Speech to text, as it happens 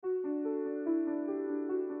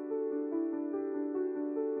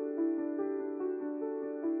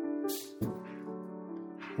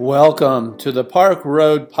Welcome to the Park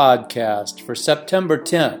Road Podcast for September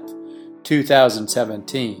 10th,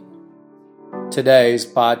 2017. Today's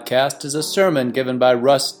podcast is a sermon given by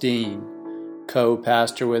Russ Dean,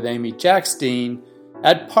 co-pastor with Amy Jackstein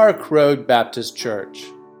at Park Road Baptist Church.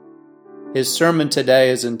 His sermon today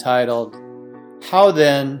is entitled, How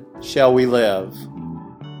Then Shall We Live?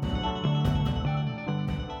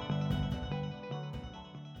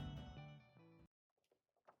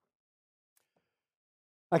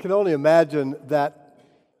 I can only imagine that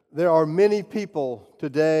there are many people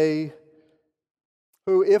today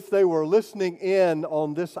who, if they were listening in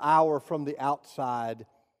on this hour from the outside,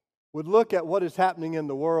 would look at what is happening in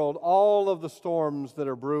the world, all of the storms that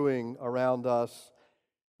are brewing around us.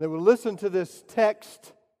 They would listen to this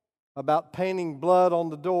text about painting blood on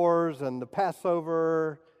the doors and the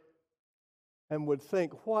Passover and would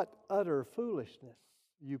think, what utter foolishness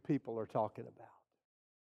you people are talking about.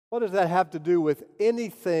 What does that have to do with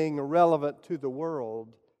anything relevant to the world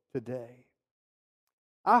today?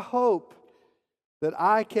 I hope that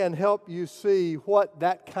I can help you see what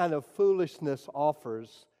that kind of foolishness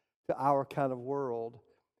offers to our kind of world,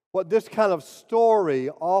 what this kind of story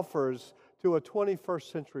offers to a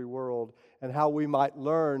 21st century world, and how we might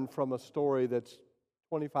learn from a story that's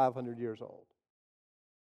 2,500 years old.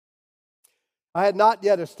 I had not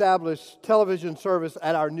yet established television service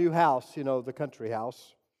at our new house, the country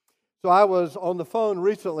house. So I was on the phone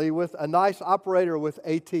recently with a nice operator with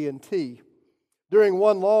AT&T. During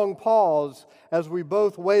one long pause, as we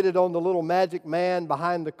both waited on the little magic man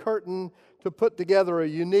behind the curtain to put together a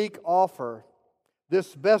unique offer,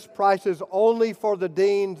 this best prices only for the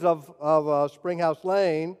deans of Springhouse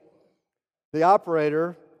Lane, the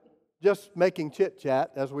operator, just making chit-chat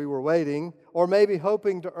as we were waiting, or maybe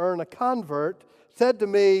hoping to earn a convert, said to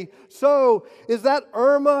me, "So, is that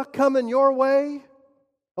Irma coming your way?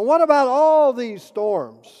 And what about all these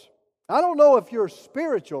storms? I don't know if you're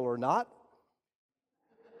spiritual or not."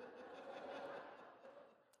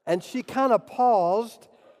 And she kind of paused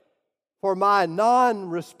for my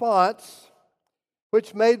non-response,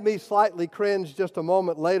 which made me slightly cringe just a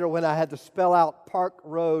moment later when I had to spell out Park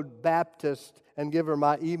Road Baptist and give her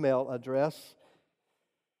my email address.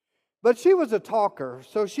 But she was a talker,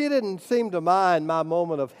 so she didn't seem to mind my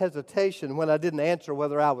moment of hesitation when I didn't answer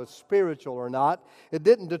whether I was spiritual or not. It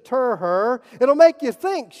didn't deter her. "It'll make you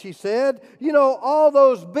think," she said. All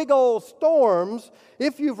those big old storms,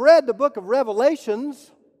 if you've read the book of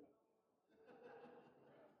Revelations,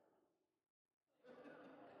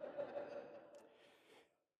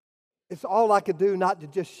 it's all I could do not to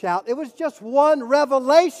just shout, "It was just one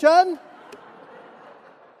revelation."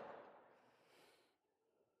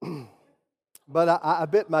 But I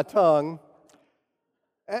bit my tongue.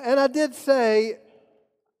 And I did say,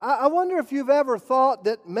 I wonder if you've ever thought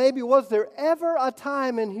that maybe was there ever a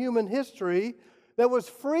time in human history that was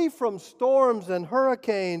free from storms and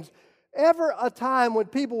hurricanes, ever a time when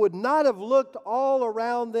people would not have looked all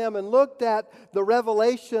around them and looked at the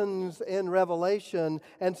revelations in Revelation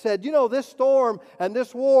and said, this storm and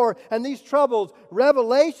this war and these troubles,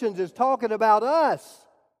 Revelations is talking about us.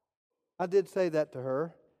 I did say that to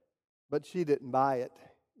her. But she didn't buy it,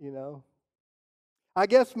 I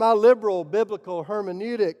guess my liberal biblical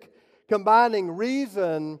hermeneutic, combining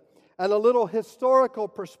reason and a little historical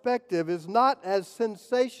perspective, is not as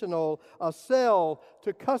sensational a sell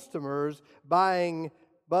to customers buying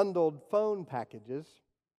bundled phone packages.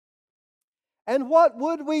 And what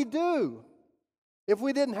would we do if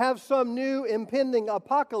we didn't have some new impending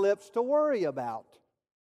apocalypse to worry about?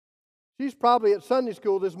 She's probably at Sunday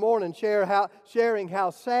school this morning sharing how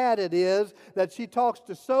sad it is that she talks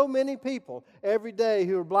to so many people every day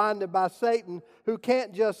who are blinded by Satan, who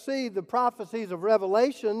can't just see the prophecies of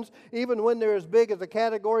Revelations, even when they're as big as a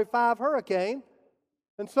Category 5 hurricane.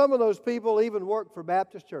 And some of those people even work for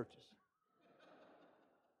Baptist churches.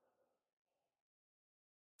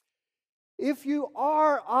 If you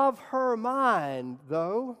are of her mind,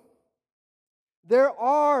 though, there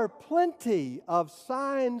are plenty of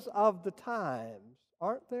signs of the times,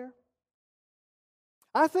 aren't there?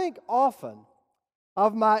 I think often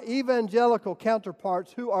of my evangelical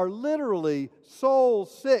counterparts who are literally soul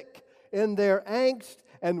sick in their angst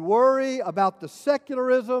and worry about the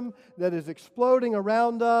secularism that is exploding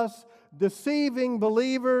around us, deceiving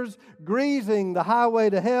believers, greasing the highway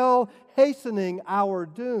to hell, hastening our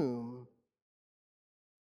doom.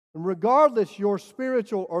 And regardless your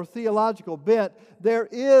spiritual or theological bent, there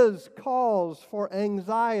is cause for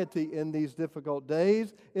anxiety in these difficult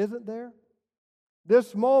days, isn't there?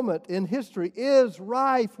 This moment in history is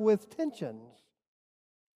rife with tensions.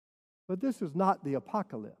 But this is not the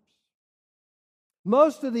apocalypse.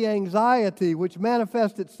 Most of the anxiety which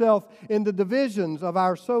manifests itself in the divisions of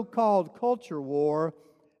our so-called culture war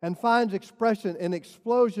and finds expression in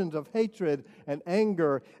explosions of hatred and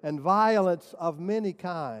anger and violence of many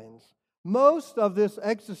kinds. Most of this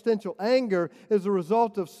existential anger is a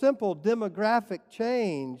result of simple demographic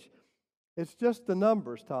change. It's just the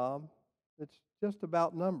numbers, Tom. It's just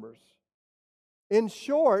about numbers. In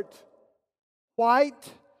short,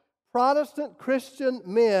 white Protestant Christian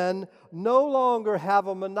men no longer have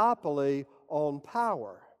a monopoly on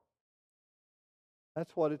power.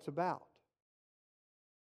 That's what it's about.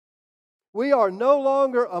 We are no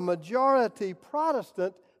longer a majority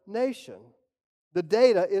Protestant nation. The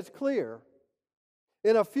data is clear.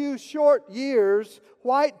 In a few short years,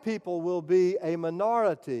 white people will be a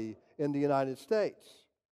minority in the United States.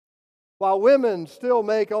 While women still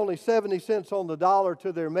make only 70 cents on the dollar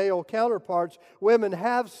to their male counterparts, women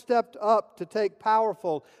have stepped up to take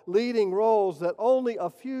powerful leading roles that only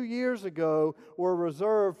a few years ago were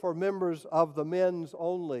reserved for members of the men's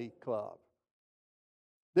only club.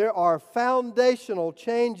 There are foundational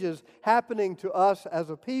changes happening to us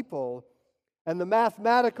as a people, and the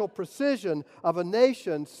mathematical precision of a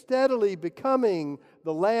nation steadily becoming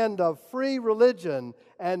the land of free religion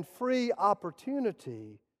and free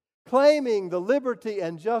opportunity, claiming the liberty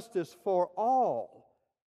and justice for all,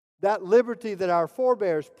 that liberty that our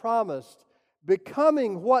forebears promised,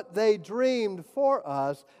 becoming what they dreamed for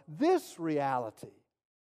us. This reality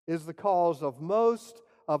is the cause of most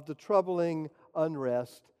of the troubling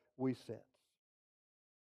unrest we sense.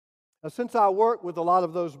 Now, since I work with a lot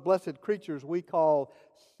of those blessed creatures we call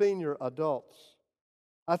senior adults,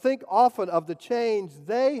 I think often of the change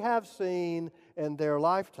they have seen in their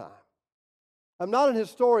lifetime. I'm not an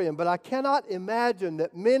historian, but I cannot imagine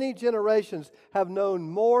that many generations have known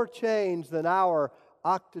more change than our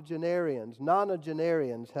octogenarians,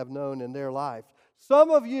 nonagenarians have known in their life. Some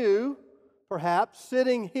of you, perhaps,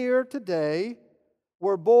 sitting here today,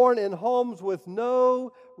 were born in homes with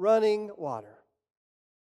no running water,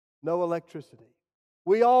 no electricity.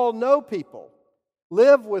 We all know people,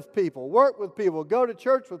 live with people, work with people, go to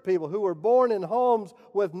church with people who were born in homes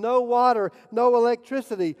with no water, no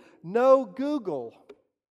electricity, no Google.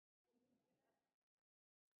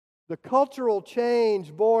 The cultural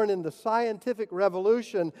change born in the scientific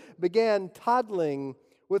revolution began toddling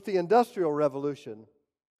with the Industrial Revolution,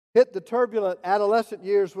 hit the turbulent adolescent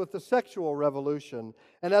years with the sexual revolution,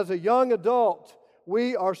 and as a young adult,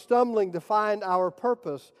 we are stumbling to find our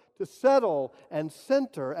purpose, to settle and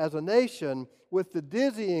center as a nation with the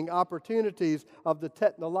dizzying opportunities of the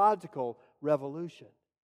technological revolution.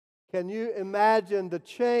 Can you imagine the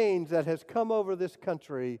change that has come over this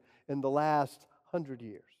country in the last 100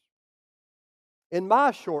 years? In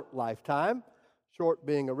my short lifetime, short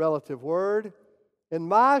being a relative word, in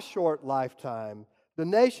my short lifetime, the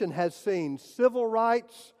nation has seen civil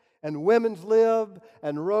rights and women's lib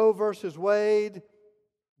and Roe versus Wade,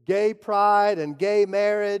 gay pride and gay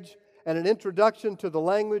marriage, and an introduction to the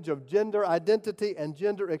language of gender identity and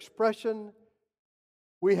gender expression.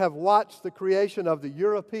 We have watched the creation of the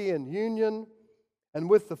European Union, and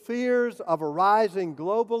with the fears of a rising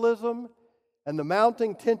globalism and the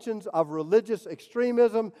mounting tensions of religious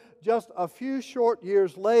extremism, just a few short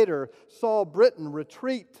years later saw Britain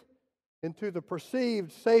retreat into the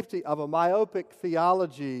perceived safety of a myopic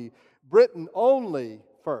theology, Britain only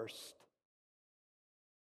first.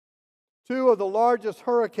 Two of the largest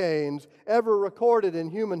hurricanes ever recorded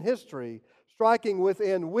in human history, striking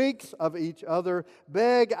within weeks of each other,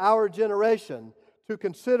 beg our generation to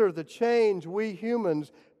consider the change we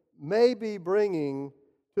humans may be bringing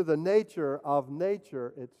to the nature of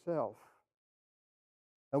nature itself.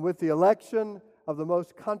 And with the election of the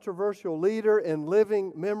most controversial leader in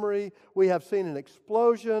living memory, we have seen an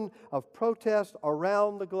explosion of protest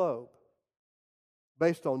around the globe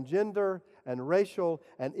based on gender and racial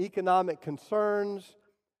and economic concerns.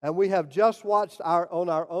 And we have just watched on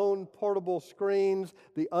our own portable screens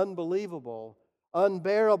the unbelievable,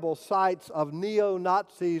 unbearable sights of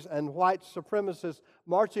neo-Nazis and white supremacists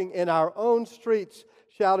marching in our own streets,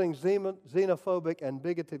 shouting xenophobic and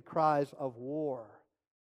bigoted cries of war.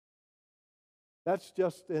 That's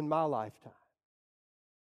just in my lifetime.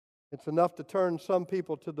 It's enough to turn some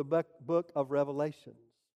people to the book of Revelations.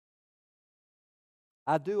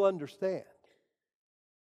 I do understand.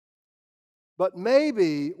 But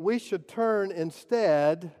maybe we should turn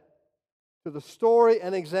instead to the story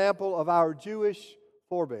and example of our Jewish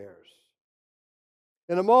forebears.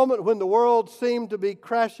 In a moment when the world seemed to be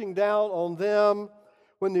crashing down on them,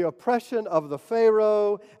 when the oppression of the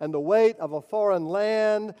Pharaoh and the weight of a foreign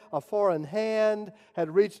land, a foreign hand,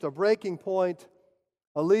 had reached a breaking point,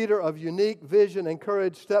 a leader of unique vision and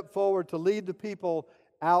courage, stepped forward to lead the people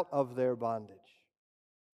out of their bondage.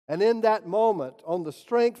 And in that moment, on the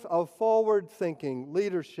strength of forward-thinking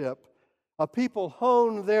leadership, a people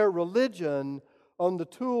honed their religion on the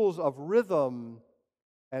tools of rhythm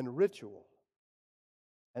and ritual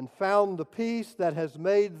and found the peace that has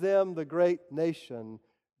made them the great nation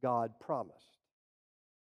God promised.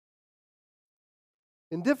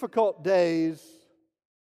 In difficult days,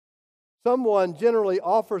 someone generally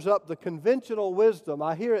offers up the conventional wisdom.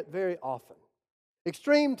 I hear it very often.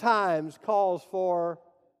 Extreme times calls for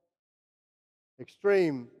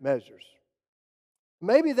extreme measures.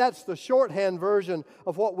 Maybe that's the shorthand version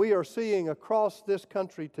of what we are seeing across this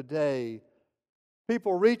country today.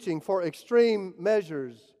 People reaching for extreme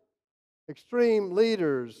measures, extreme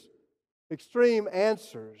leaders, extreme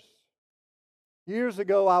answers. Years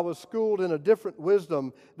ago, I was schooled in a different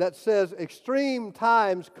wisdom that says extreme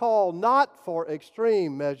times call not for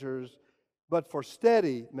extreme measures, but for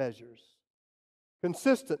steady measures,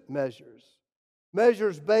 consistent measures,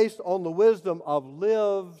 measures based on the wisdom of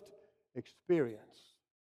lived experience.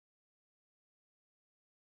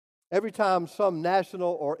 Every time some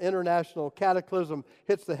national or international cataclysm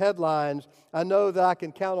hits the headlines, I know that I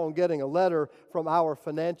can count on getting a letter from our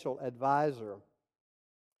financial advisor.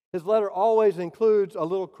 His letter always includes a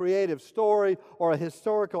little creative story or a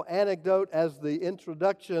historical anecdote as the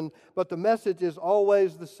introduction, but the message is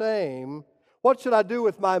always the same. What should I do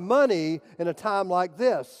with my money in a time like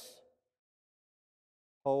this?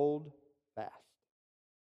 Hold fast.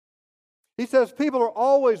 He says people are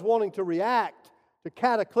always wanting to react to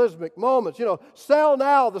cataclysmic moments. Sell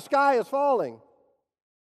now, the sky is falling.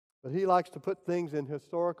 But he likes to put things in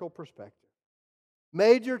historical perspective.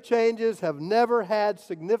 Major changes have never had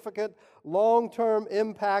significant long-term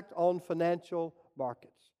impact on financial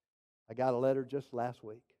markets. I got a letter just last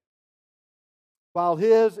week. While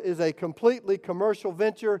his is a completely commercial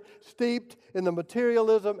venture steeped in the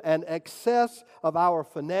materialism and excess of our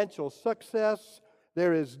financial success,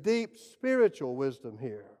 there is deep spiritual wisdom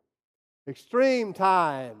here. Extreme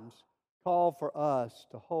times call for us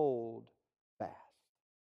to hold fast.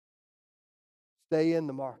 Stay in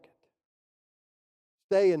the market.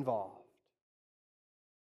 Stay involved.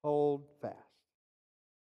 Hold fast.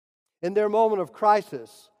 In their moment of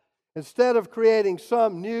crisis, instead of creating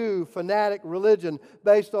some new fanatic religion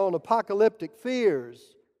based on apocalyptic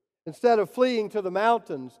fears, instead of fleeing to the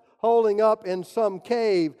mountains, holding up in some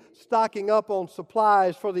cave, stocking up on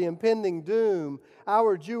supplies for the impending doom,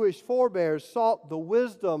 our Jewish forebears sought the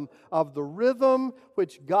wisdom of the rhythm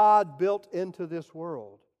which God built into this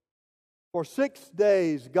world. For 6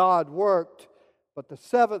 days God worked, but the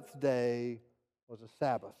seventh day was a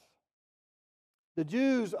Sabbath. The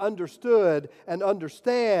Jews understood and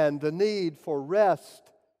understand the need for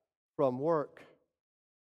rest from work.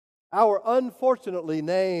 Our unfortunately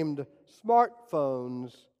named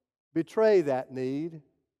smartphones betray that need,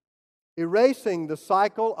 erasing the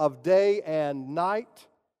cycle of day and night,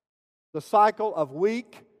 the cycle of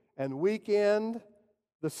week and weekend,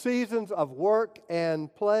 the seasons of work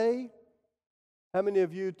and play. How many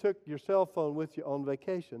of you took your cell phone with you on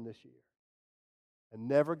vacation this year and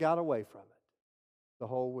never got away from it the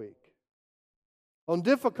whole week? On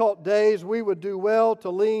difficult days, we would do well to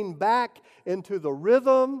lean back into the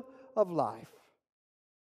rhythm of life.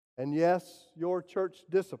 And yes, your church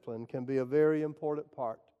discipline can be a very important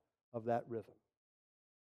part of that rhythm.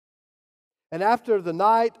 And after the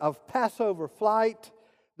night of Passover flight,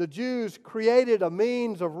 the Jews created a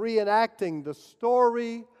means of reenacting the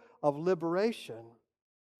story of liberation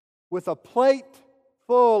with a plate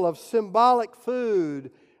full of symbolic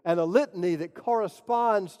food and a litany that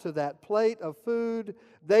corresponds to that plate of food.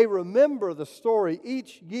 They remember the story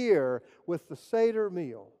each year with the Seder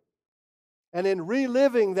meal. And in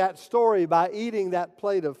reliving that story by eating that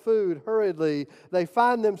plate of food hurriedly, they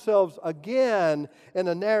find themselves again in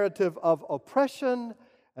a narrative of oppression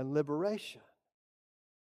and liberation.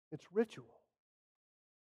 It's ritual.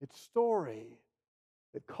 It's story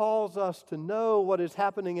that calls us to know what is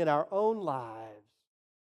happening in our own lives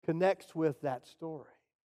connects with that story.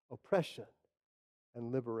 Oppression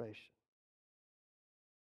and liberation.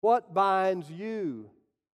 What binds you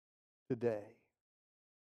today?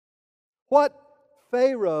 What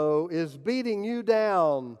Pharaoh is beating you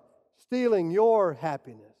down, stealing your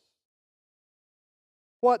happiness?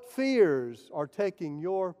 What fears are taking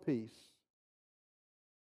your peace?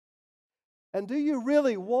 And do you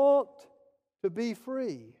really want to be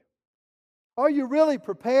free? Are you really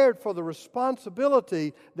prepared for the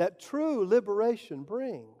responsibility that true liberation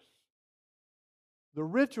brings? The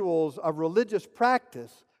rituals of religious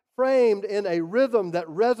practice framed in a rhythm that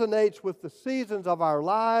resonates with the seasons of our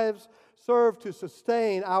lives, served to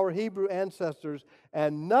sustain our Hebrew ancestors,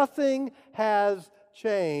 and nothing has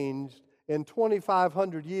changed in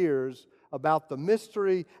 2,500 years about the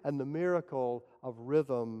mystery and the miracle of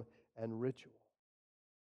rhythm and ritual.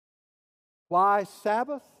 Why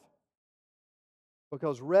Sabbath?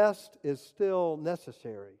 Because rest is still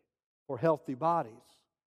necessary for healthy bodies,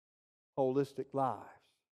 holistic lives.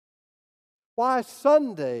 Why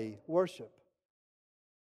Sunday worship?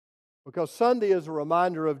 Because Sunday is a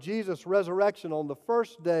reminder of Jesus' resurrection on the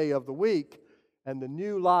first day of the week and the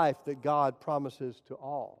new life that God promises to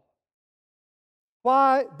all.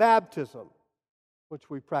 Why baptism, which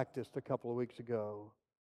we practiced a couple of weeks ago?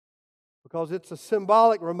 Because it's a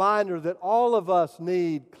symbolic reminder that all of us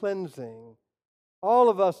need cleansing. All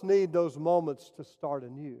of us need those moments to start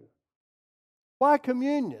anew. Why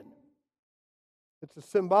communion? It's a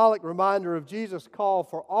symbolic reminder of Jesus' call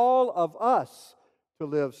for all of us to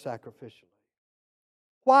live sacrificially.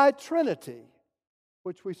 Why Trinity,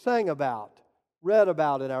 which we sang about, read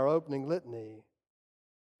about in our opening litany?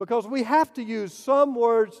 Because we have to use some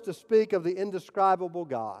words to speak of the indescribable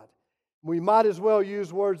God. We might as well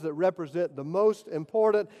use words that represent the most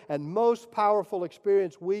important and most powerful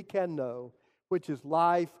experience we can know, which is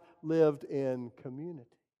life lived in community.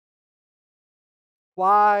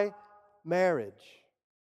 Why marriage?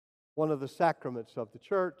 One of the sacraments of the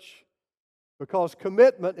church. Because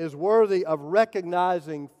commitment is worthy of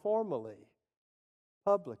recognizing formally,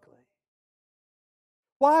 publicly.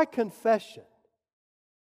 Why confession?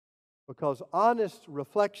 Because honest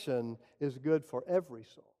reflection is good for every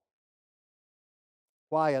soul.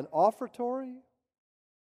 Why an offertory?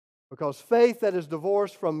 Because faith that is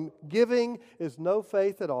divorced from giving is no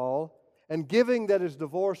faith at all, and giving that is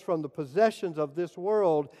divorced from the possessions of this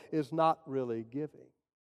world is not really giving.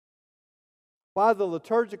 Why the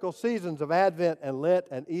liturgical seasons of Advent and Lent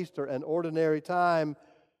and Easter and ordinary time?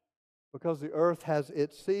 Because the earth has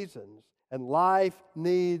its seasons, and life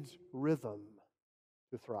needs rhythm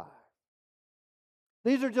to thrive.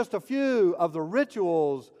 These are just a few of the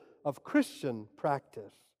rituals of Christian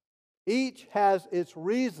practice. Each has its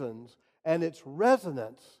reasons and its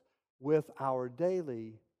resonance with our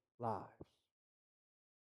daily lives.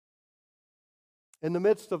 In the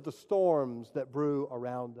midst of the storms that brew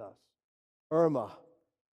around us, Irma,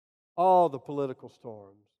 all the political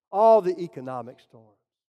storms, all the economic storms,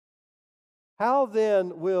 how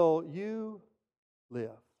then will you live?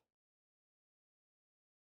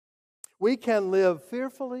 We can live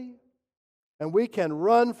fearfully, and we can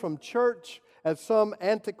run from church as some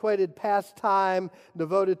antiquated pastime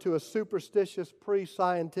devoted to a superstitious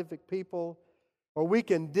pre-scientific people, or we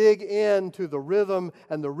can dig into the rhythm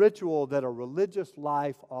and the ritual that a religious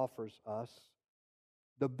life offers us,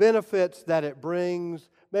 the benefits that it brings,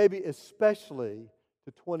 maybe especially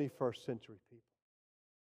to 21st century people.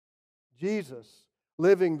 Jesus,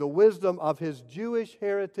 living the wisdom of His Jewish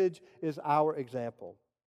heritage, is our example.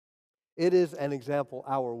 It is an example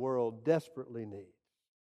our world desperately needs.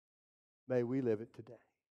 May we live it today.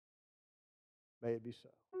 May it be so.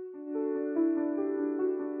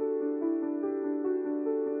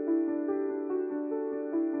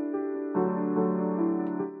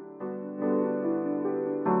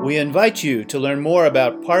 We invite you to learn more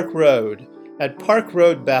about Park Road at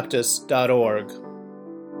parkroadbaptist.org.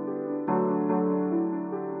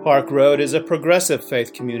 Park Road is a progressive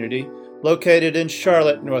faith community located in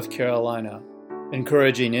Charlotte, North Carolina,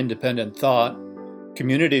 encouraging independent thought,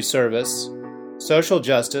 community service, social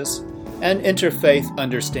justice, and interfaith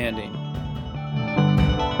understanding.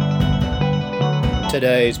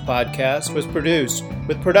 Today's podcast was produced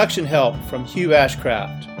with production help from Hugh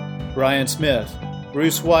Ashcraft, Brian Smith,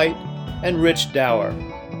 Bruce White, and Rich Dower.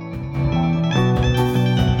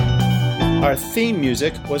 Our theme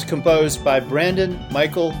music was composed by Brandon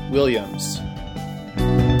Michael Williams.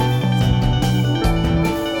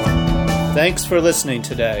 Thanks for listening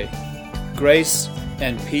today. Grace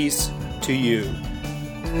and peace to you.